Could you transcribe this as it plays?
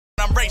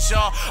race,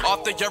 y'all.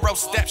 Off the Euro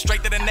step,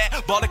 straight to the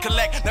net, ball to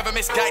collect. Never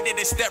misguided,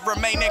 this step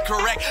remain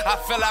incorrect. I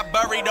feel I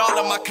buried all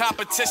of my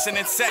competition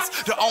in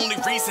sets. The only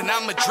reason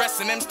I'm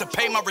addressing them's to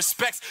pay my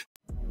respects.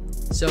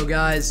 So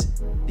guys,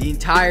 the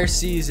entire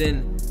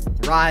season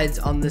rides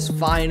on this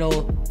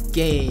final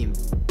game.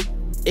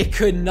 It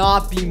could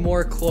not be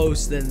more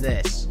close than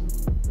this.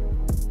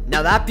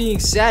 Now that being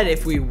said,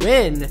 if we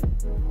win,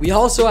 we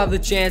also have the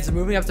chance of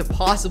moving up to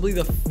possibly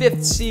the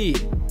 5th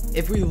seed.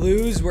 If we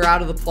lose, we're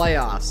out of the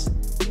playoffs.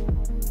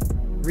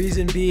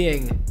 Reason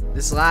being,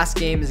 this last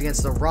game is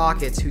against the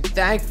Rockets, who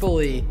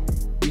thankfully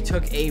we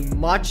took a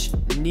much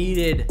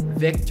needed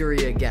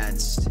victory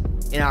against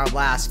in our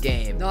last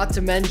game. Not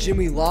to mention,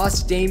 we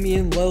lost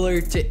Damian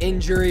Lillard to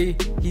injury.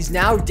 He's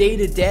now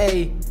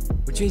day-to-day,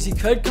 which means he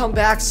could come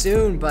back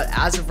soon, but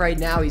as of right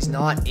now, he's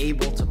not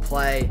able to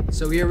play.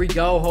 So here we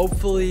go.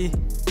 Hopefully,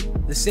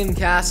 the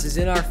Simcast is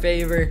in our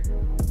favor.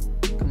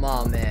 Come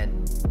on, man.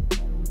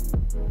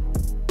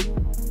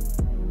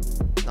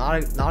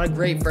 Not a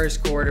great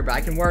first quarter, but I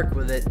can work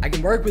with it. I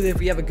can work with it if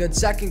we have a good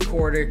second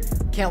quarter.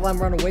 Can't let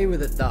him run away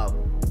with it, though.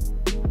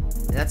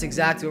 And that's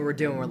exactly what we're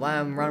doing. We're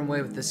letting him run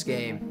away with this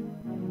game.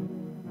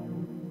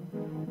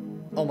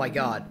 Oh my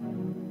god.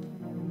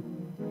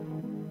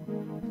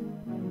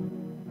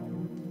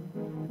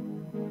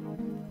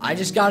 I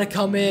just gotta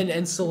come in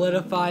and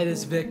solidify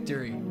this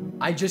victory.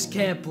 I just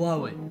can't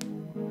blow it.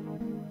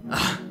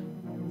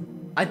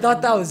 I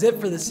thought that was it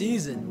for the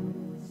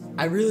season.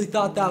 I really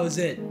thought that was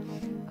it.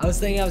 I was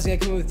thinking I was gonna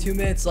come in with 2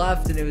 minutes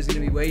left and it was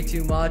gonna be way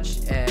too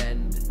much,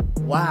 and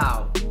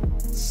wow.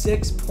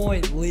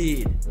 6-point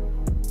lead.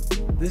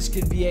 This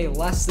could be a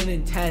less than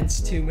intense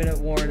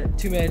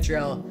 2-minute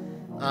drill.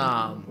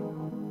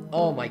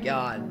 Oh my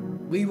god.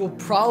 We will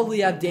probably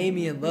have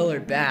Damian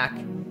Lillard back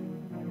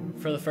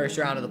for the first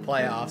round of the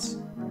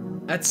playoffs.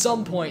 At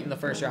some point in the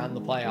first round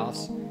of the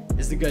playoffs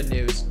is the good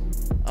news.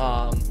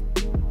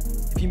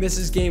 If he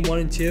misses game 1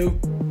 and 2,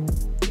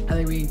 I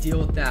think we can deal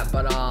with that.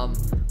 But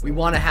we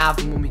want to have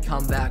him when we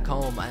come back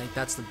home. I think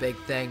that's the big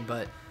thing.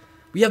 But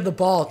we have the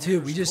ball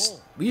too. We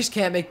just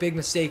can't make big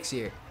mistakes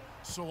here.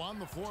 So on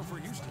the floor for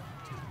Houston,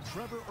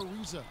 Trevor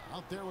Ariza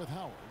out there with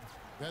Howard.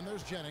 Then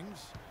there's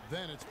Jennings.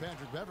 Then it's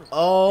Patrick Beverly.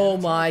 Oh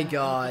my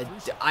god.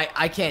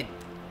 I can't.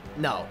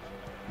 No.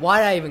 Why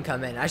did I even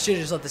come in? I should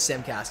have just let the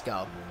Simcast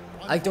go.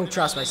 I don't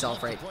trust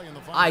myself right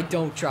now. I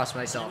don't trust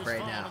myself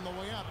right now.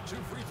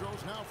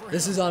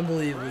 This is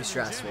unbelievably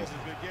stressful.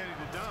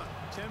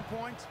 10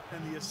 points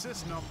and the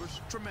assist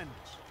numbers tremendous.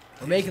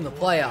 We're making the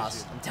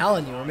playoffs. I'm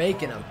telling you, we're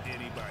making them.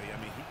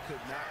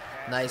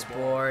 Nice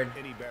board.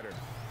 Any better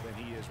than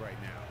he is right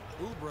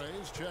now.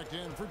 Oubre's checked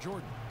in for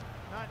Jordan.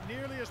 Not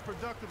nearly as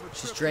productive a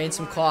Just drain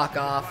some clock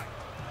off.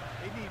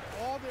 They need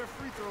all their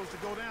free throws to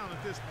go down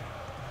at this point.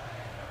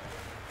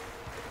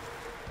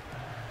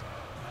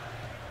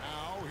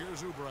 Now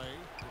here's Oubre,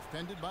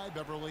 defended by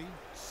Beverly.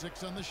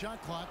 6 on the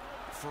shot clock.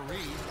 Fareed.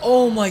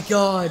 Oh my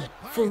god.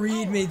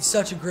 Fareed made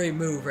such a great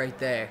move right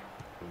there.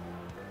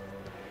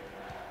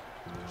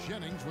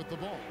 Jennings with the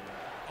ball.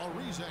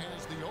 Ariza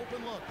has the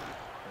open look.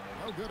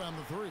 No good on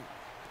the 3.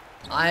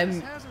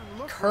 I'm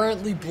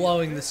currently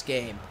blowing this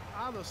game.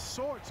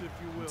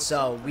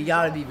 So we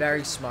got to be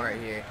very smart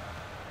here.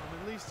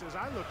 At least as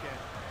I look at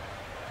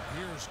it.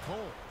 Here's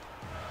Cole.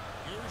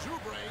 Here's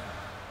Oubre.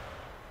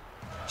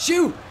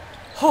 Shoot!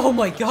 Oh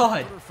my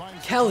god.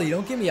 Kelly,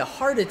 don't give me a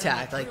heart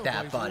attack like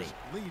that, buddy.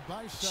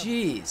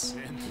 Jeez.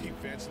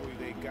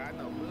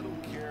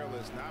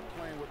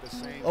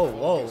 Oh,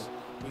 whoa.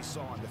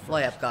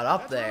 Layup got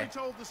up there. That's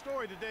told the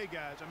story today,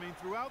 guys. I mean,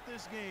 throughout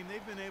this game,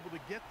 they've been able to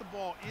get the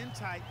ball in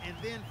tight and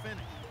then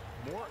finish.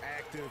 More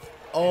active.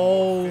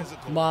 Oh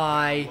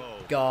my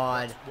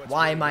god.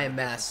 Why am I a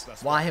mess?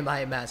 Why am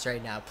I a mess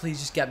right now? Please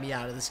just get me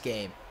out of this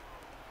game.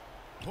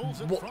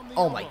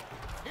 Oh my.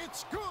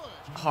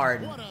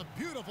 Hard.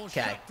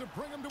 Okay.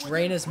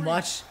 Drain as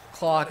much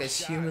clock as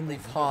humanly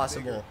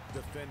possible.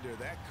 Defender,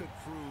 that could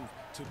prove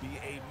to be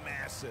a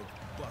massive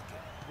bucket.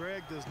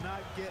 Greg does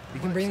not get.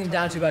 We can bring them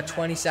down to about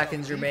 20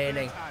 seconds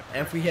remaining,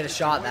 and if we hit a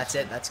shot, that's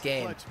it. That's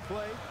game.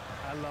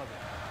 I love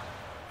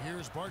it.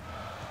 Here's Barton.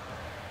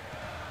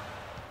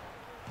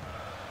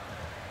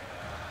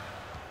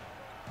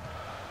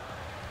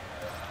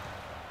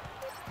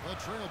 The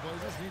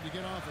Trailblazers need to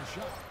get off a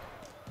shot.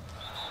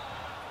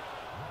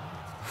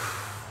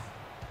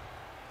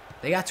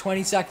 They got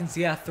 20 seconds to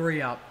get a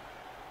 3 up.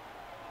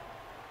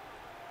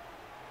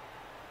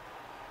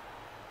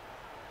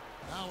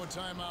 Now a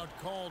timeout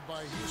called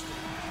by Houston.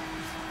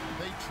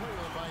 They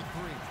trail by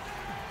 3.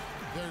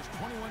 There's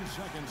 21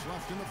 seconds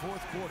left in the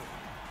 4th quarter.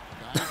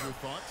 Guys, your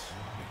thoughts?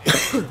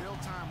 Still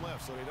time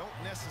left, so they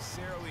don't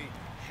necessarily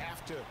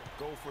have to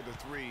go for the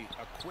 3.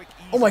 A quick,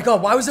 easy. Oh my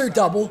god, why was there a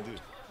double?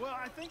 Well,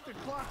 I think the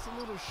clock's a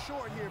little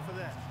short here for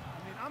that.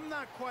 I mean, I'm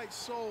not quite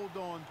sold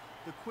on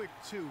the quick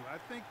 2. I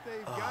think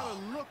they've got to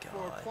look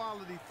for a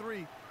quality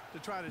 3 to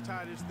try to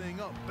tie this thing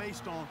up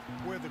based on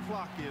where the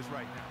clock is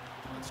right now.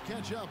 Let's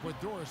catch up with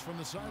Doris from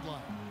the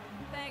sideline.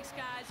 Thanks,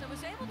 guys. I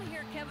was able to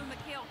hear Kevin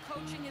McHale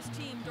coaching his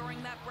team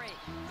during that break.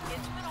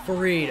 It's been a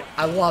Fareed,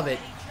 I love it.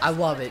 I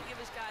love it.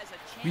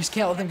 We just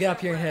can't let them get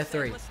up here and hit a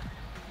three.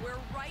 We're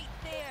right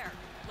there.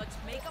 Let's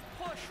make a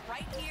push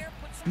right here.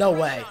 Put some No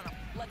pressure way. on 'em.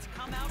 Let's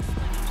come out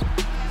swinging.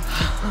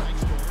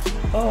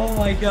 Oh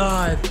my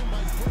god.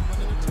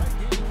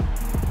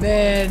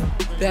 Man,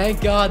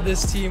 thank God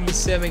this team was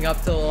simming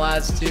up till the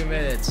last 2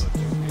 minutes,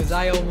 because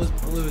I almost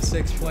blew a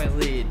 6-point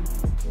lead.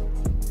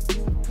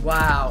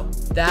 Wow,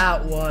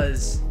 that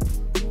was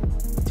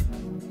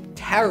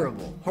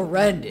terrible,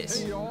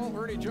 horrendous.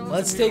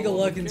 Let's take a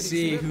look and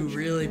see who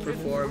really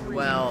performed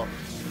well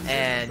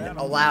and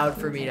allowed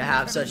for me to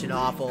have such an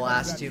awful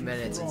last 2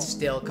 minutes and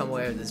still come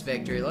away with this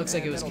victory. It looks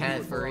like it was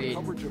Kenneth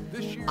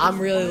Fareed. I'm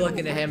really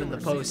looking to him in the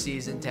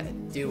postseason to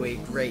do a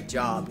great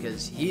job,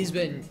 because he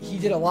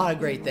did a lot of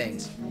great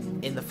things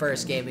in the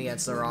first game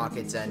against the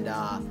Rockets. And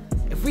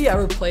if we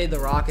ever played the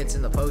Rockets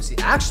in the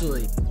postseason,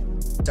 actually,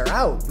 they're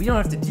out. We don't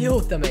have to deal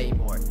with them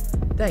anymore.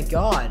 Thank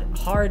God.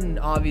 Harden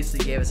obviously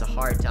gave us a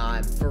hard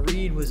time.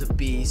 Fareed was a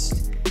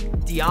beast.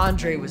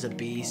 DeAndre was a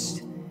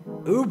beast.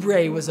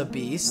 Oubre was a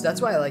beast.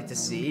 That's what I like to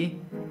see.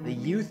 The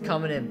youth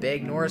coming in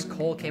big. Norris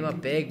Cole came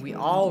up big. We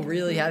all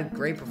really had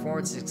great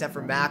performances except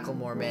for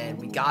McLemore, man.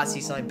 We got to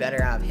see something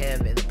better out of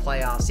him in the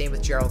playoffs. Same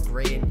with Gerald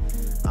Green,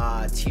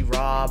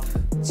 T-Rob,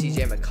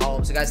 CJ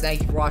McCollum. So, guys,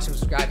 thank you for watching.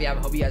 Subscribe if you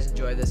haven't. Hope you guys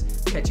enjoyed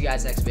this. Catch you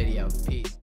guys next video. Peace.